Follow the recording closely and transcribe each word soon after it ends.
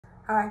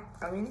Hi,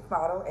 I'm Unique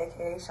Model,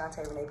 aka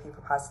Shantae Renee P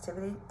for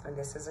Positivity, and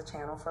this is a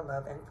channel for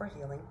love and for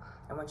healing.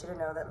 I want you to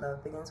know that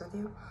love begins with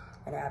you,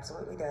 and it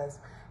absolutely does.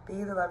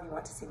 Be the love you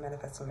want to see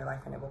manifest in your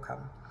life, and it will come.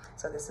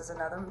 So this is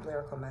another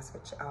lyrical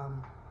message.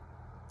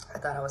 I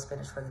thought I was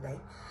finished for the day,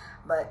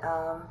 but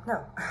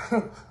no.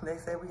 They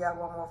said we got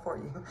one more for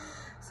you.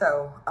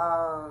 So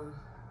I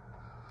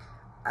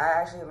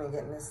actually have been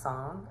getting this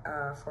song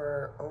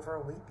for over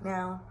a week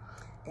now,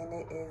 and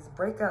it is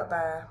 "Break Up"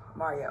 by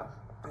Mario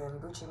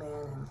and Gucci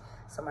Man and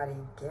somebody,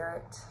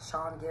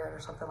 Sean Garrett or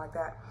something like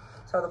that.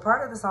 So the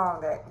part of the song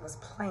that was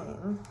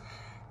playing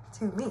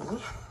to me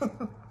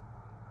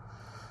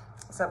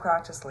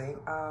subconsciously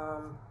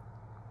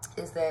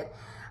is that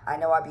I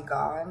know I'll be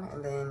gone,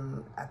 and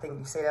then I think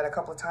you say that a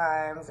couple of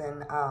times,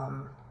 and I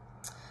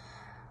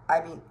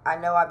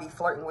know I'll be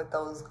flirting with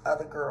those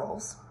other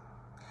girls,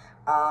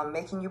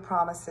 making you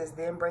promises,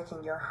 then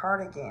breaking your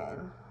heart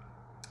again.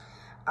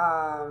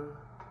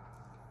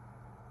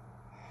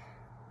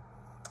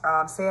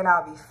 Saying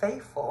I'll be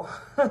faithful,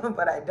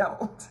 but I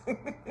don't.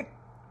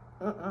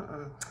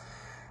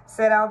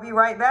 Said I'll be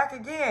right back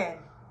again,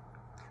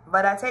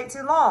 but I take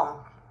too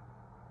long.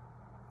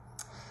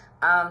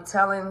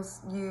 Telling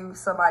you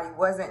somebody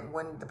wasn't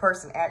when the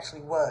person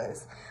actually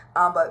was.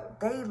 But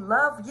they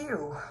love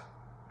you.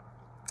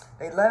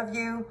 They love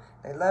you.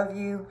 They love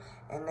you.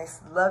 And they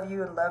love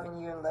you and loving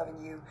you and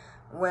loving you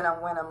when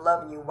I'm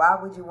loving you. Why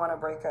would you want to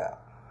break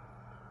up?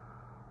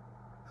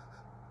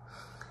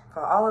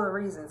 For all of the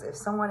reasons, if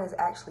someone is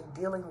actually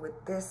dealing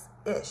with this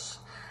ish,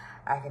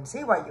 I can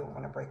see why you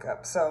want to break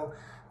up. So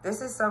this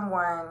is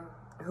someone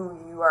who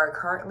you are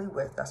currently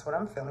with. That's what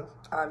I'm feeling.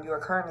 You are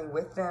currently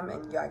with them,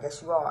 and I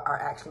guess you all are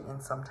actually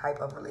in some type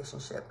of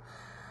relationship,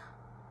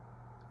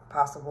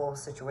 possible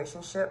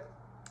situationship.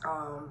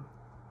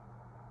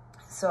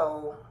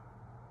 So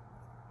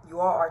you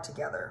all are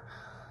together.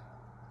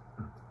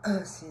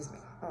 Excuse me.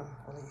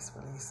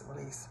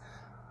 Release.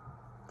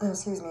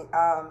 Excuse me.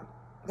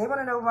 They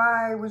want to know,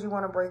 why would you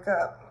want to break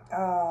up?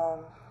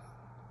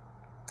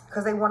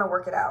 Because they want to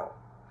work it out.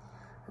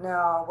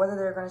 Now, whether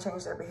they're going to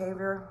change their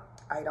behavior,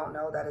 I don't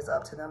know. That is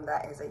up to them.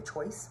 That is a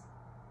choice.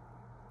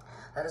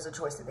 That is a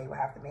choice that they will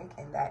have to make.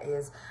 And that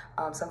is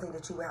something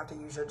that you will have to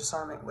use your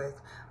discernment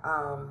with.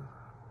 And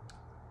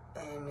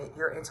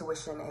your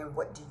intuition, and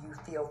what do you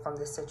feel from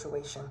this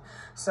situation.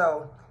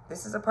 So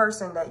this is a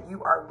person that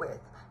you are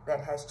with that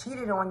has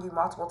cheated on you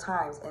multiple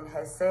times and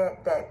has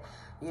said that,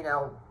 you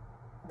know,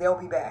 they'll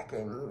be back,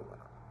 and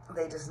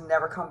they just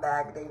never come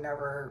back. They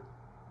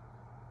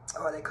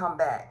come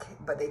back,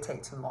 but they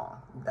take too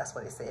long. That's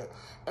what they said.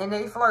 And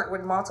they flirt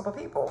with multiple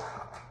people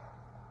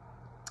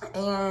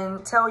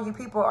and tell you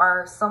people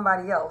are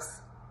somebody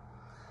else,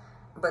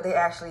 but they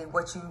actually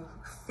what you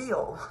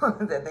feel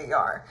that they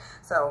are.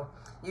 So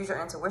use your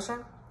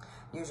intuition,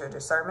 use your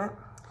discernment.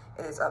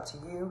 It is up to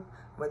you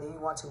whether you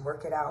want to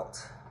work it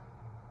out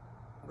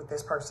with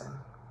this person.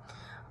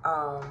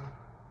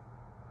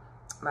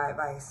 My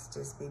advice,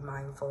 just be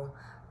mindful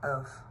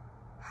of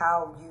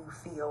how you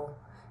feel,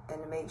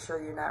 and to make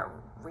sure you're not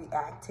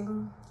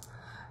reacting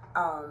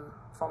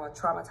from a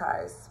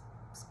traumatized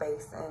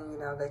space, and you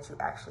know that you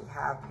actually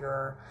have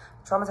your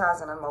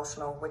traumatized and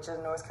emotional, which I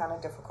know is kind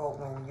of difficult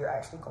when you're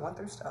actually going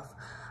through stuff.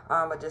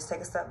 But just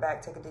take a step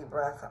back, take a deep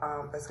breath.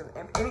 Because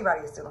if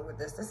anybody is dealing with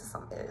this is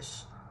some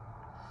ish.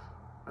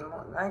 I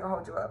ain't gonna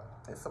hold you up.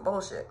 It's some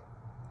bullshit.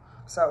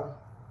 So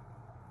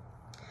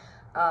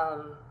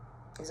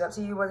it's up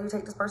to you whether you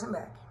take this person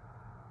back.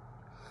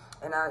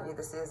 And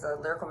this is a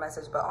lyrical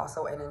message, but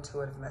also an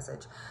intuitive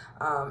message.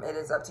 It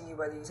is up to you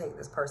whether you take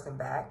this person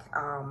back.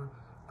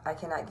 I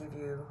cannot give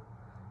you...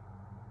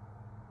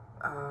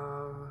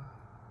 I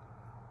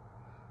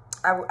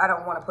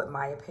don't want to put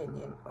my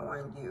opinion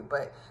on you,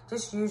 but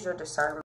just use your discernment.